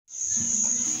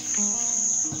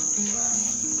Yes,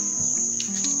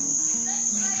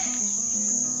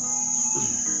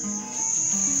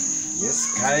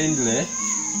 kindly.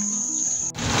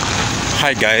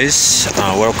 Hi guys,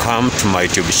 welcome to my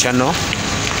YouTube channel.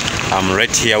 I'm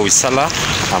right here with Salah.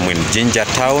 I'm in Ginger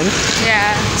Town.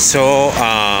 Yeah. So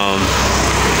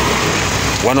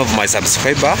one of my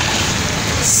subscribers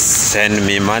sent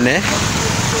me money.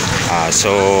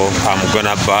 So I'm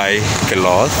gonna buy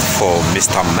clothes for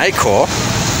Mr Micheal.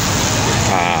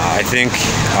 I think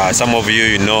some of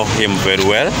you know him very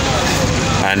well,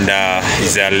 and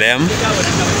he's a lame.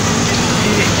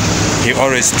 He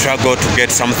always struggle to get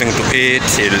something to eat,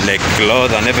 like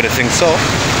clothes and everything. So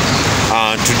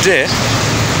today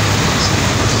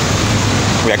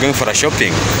we are going for a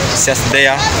shopping. It's just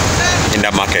there in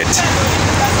the market.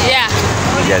 Yeah.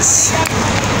 Yes.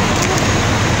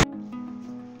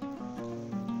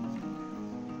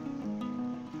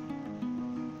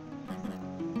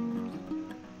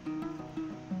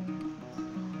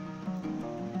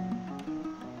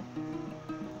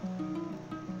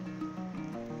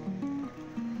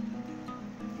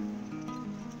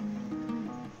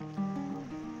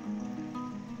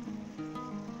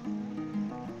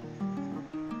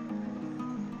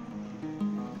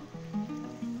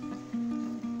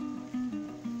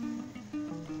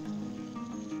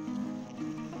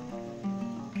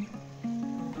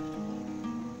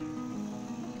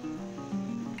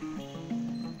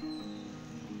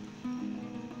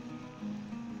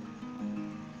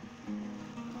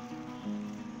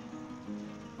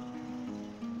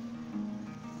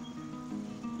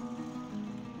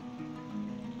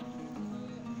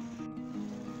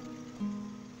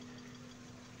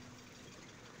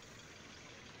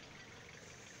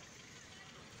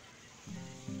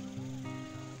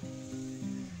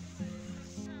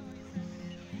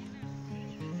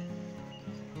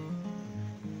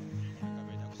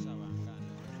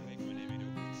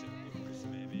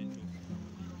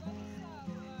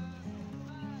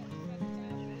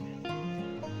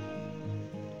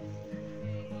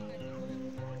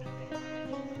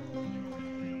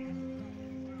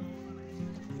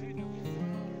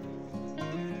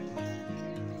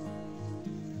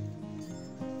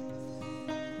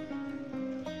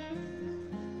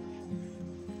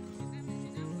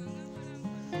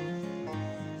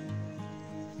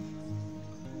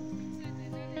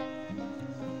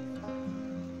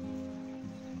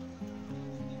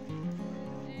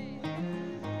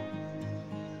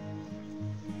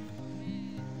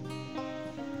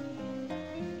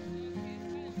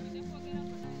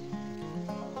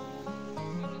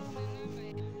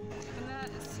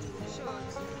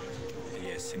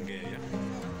 Yes, in here.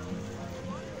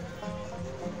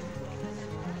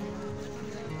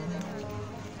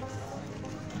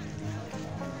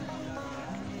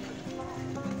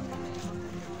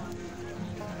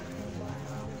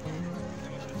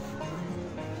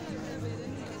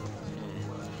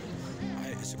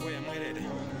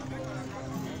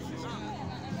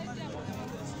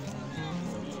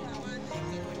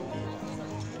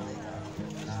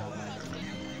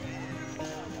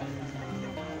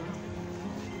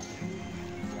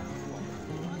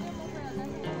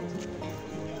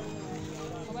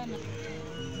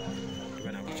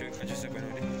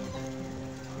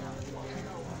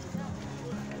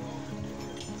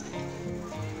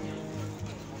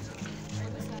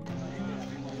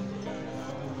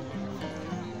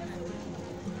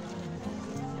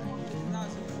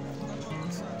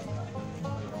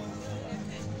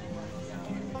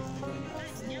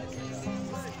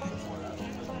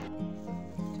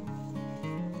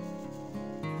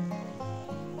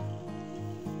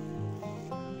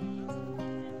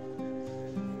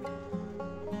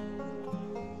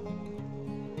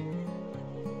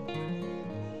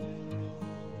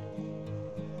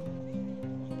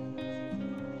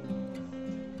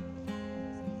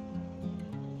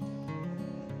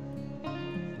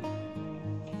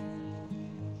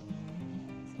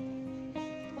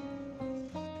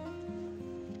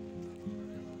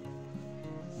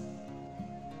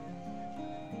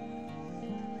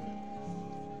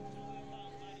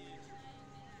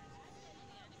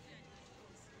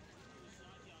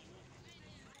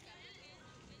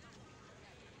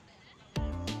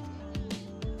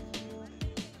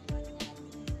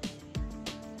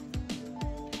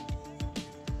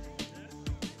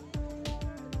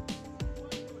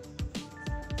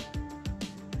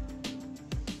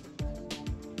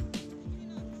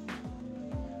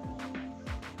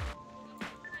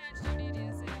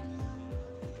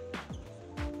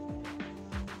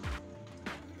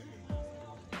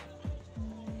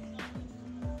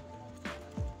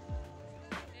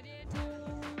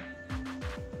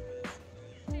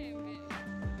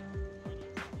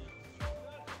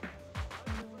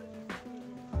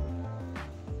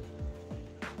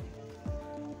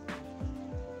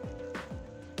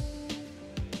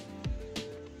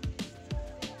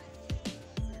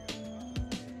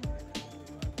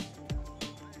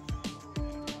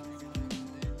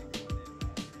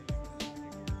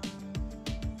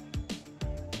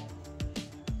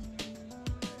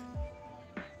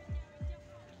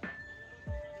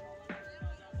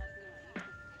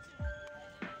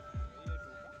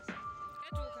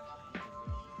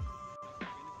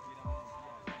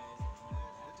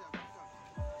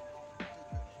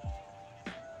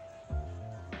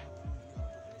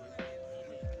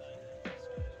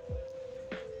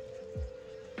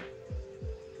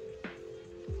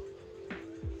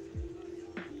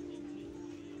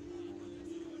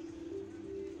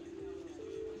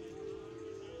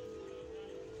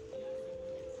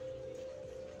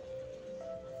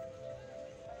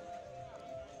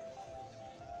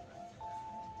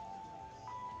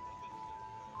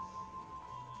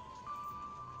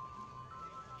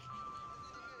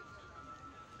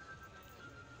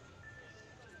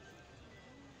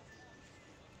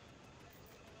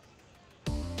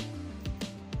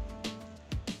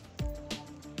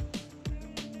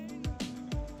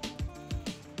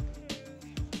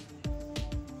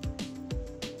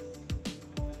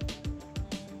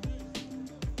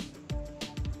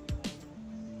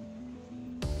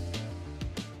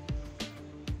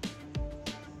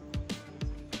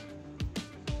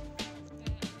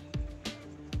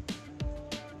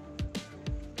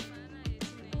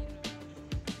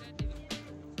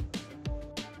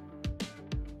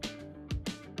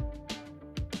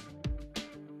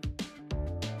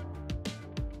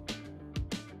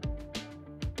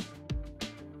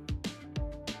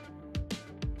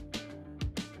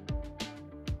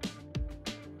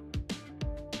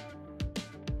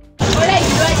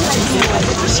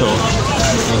 So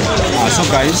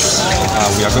guys,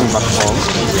 we are going back home.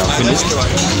 We are finished.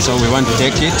 So we want to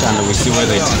take it and we see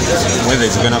whether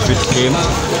it's gonna fit him.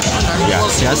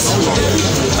 Yes.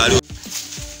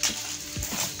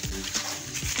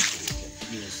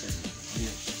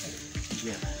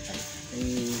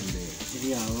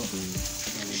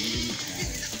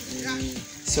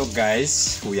 So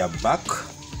guys, we are back.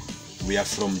 We are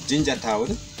from Ginger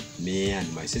Town, me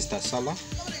and my sister Sala.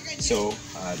 So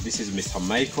this is Mr.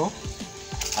 Micheal,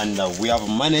 and we have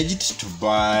managed to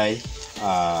buy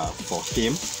for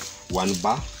him 1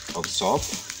 bar of soap.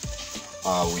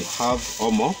 We have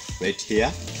Omo right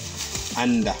here,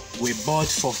 and we bought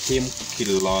for him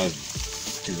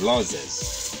clothes.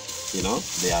 You know,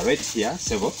 they are right here.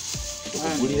 Several.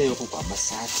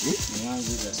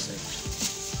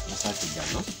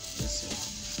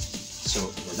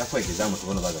 So that's why exam to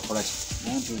one of the college.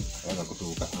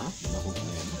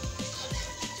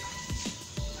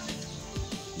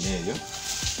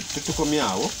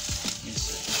 Tutukomyawo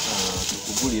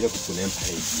tukugulira kufuna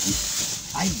empale ebiri.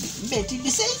 Ayi mbeti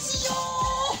disensiyo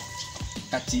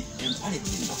kati empale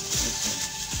zino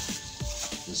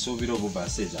nsuubira obuba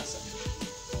aseza asatu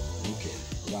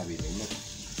olwabiri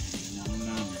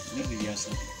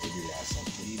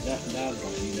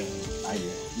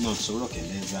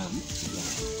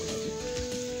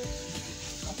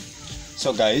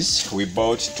So guys, we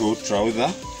bought 2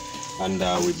 trousers and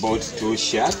we bought 2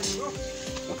 shirts.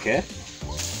 Okay.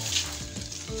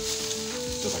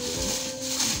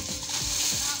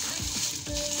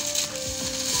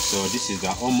 So this is the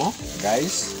Omo,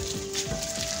 guys.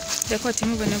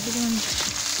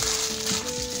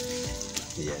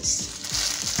 Yes.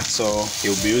 So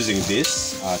he'll be using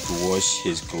this to wash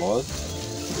his clothes.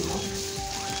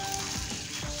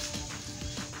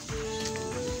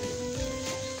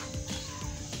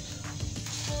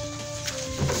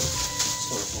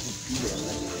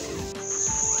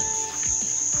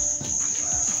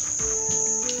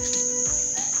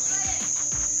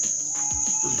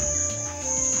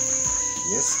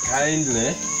 Yes,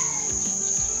 kindly.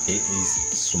 He is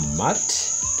smart.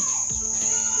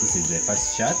 This is the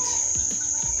first shot.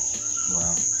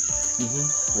 Wow.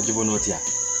 What you want here?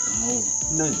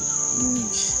 No.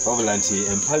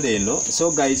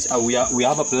 So guys, we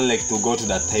have a plan like to go to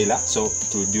the tailor, so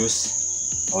to reduce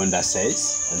on the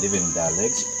size and even the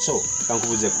legs. So can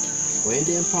you when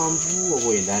they pampu or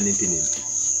when they are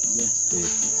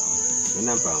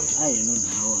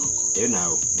you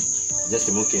know just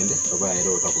a monkey and I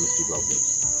wrote up on the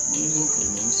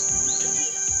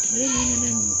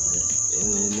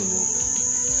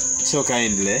so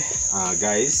kindly,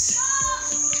 guys,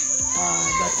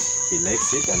 that he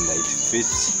likes it and it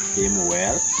fits him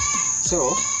well.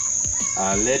 So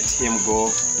let him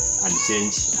go and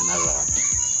change another.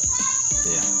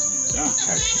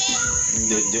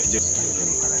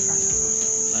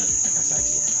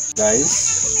 Guys.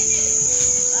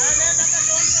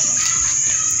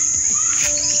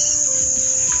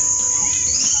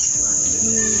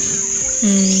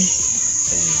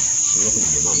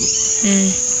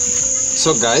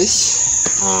 So guys,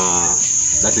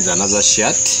 that is another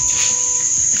shirt.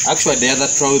 Actually the other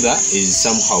trouser is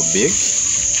somehow big,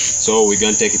 so we're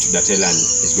going to take it to the tailor and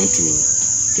it's going to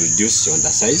reduce on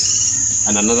the size.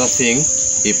 And another thing,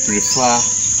 he prefer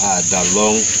the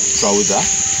long trouser,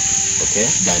 okay,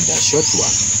 than the short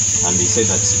one, and he said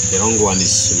that the long one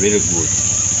is really good.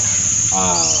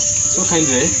 So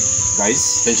kindly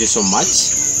guys, thank you so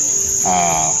much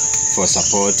for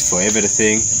support, for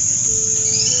everything.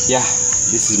 Yeah,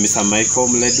 this is Mr. Micheal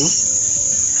Mledu,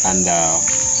 and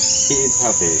he is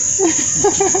happy.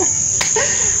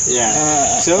 Yeah.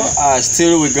 So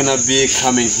still we're gonna be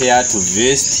coming here to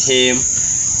visit him,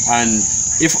 and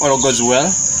if all goes well,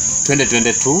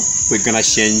 2022 we're gonna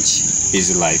change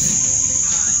his life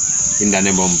in the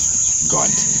name of God.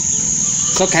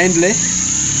 So kindly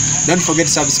don't forget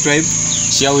to subscribe,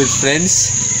 share with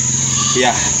friends.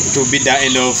 Yeah, it will be the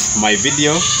end of my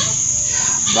video.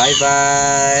 Bye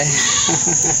bye.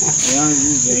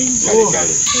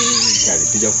 Kali.